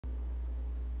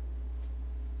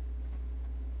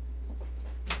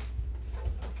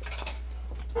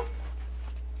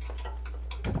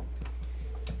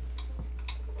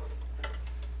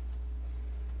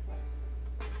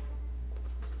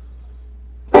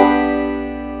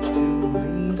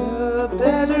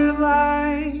better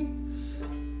life.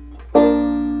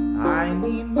 I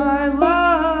need my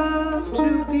love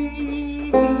to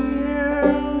be here,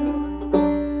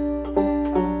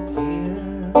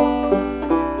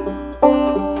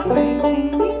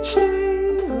 making each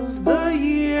day of the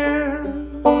year,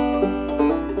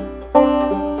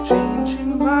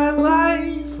 changing my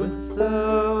life with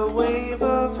the wave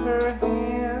of her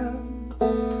hand.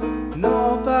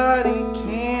 Nobody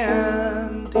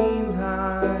can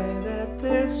deny that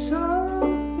there's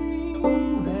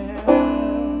something there,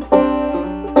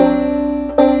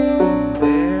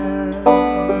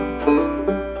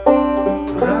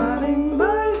 running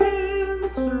my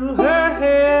hands through her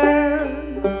hair,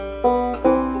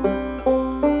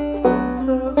 both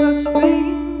of us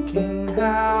thinking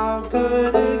how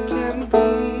good it can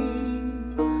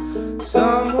be.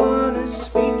 Someone is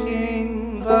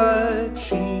speaking, but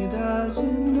she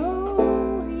doesn't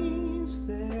know he's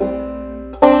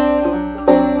there.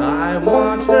 I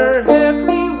want her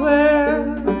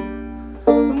everywhere,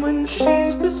 and when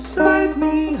she's beside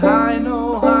me, I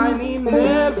know I need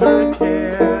never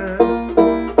care.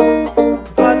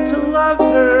 But to love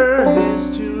her is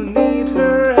to need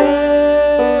her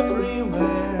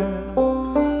everywhere,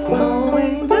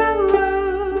 knowing that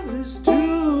love is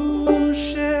to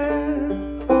share.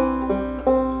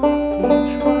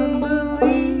 Each one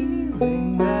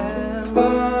believing that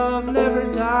love never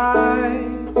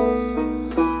dies,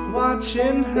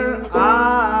 watching her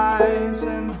eyes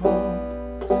and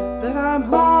hope that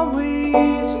I'm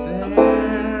always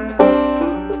there.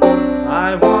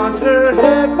 I want her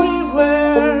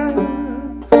everywhere,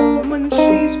 when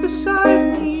she's beside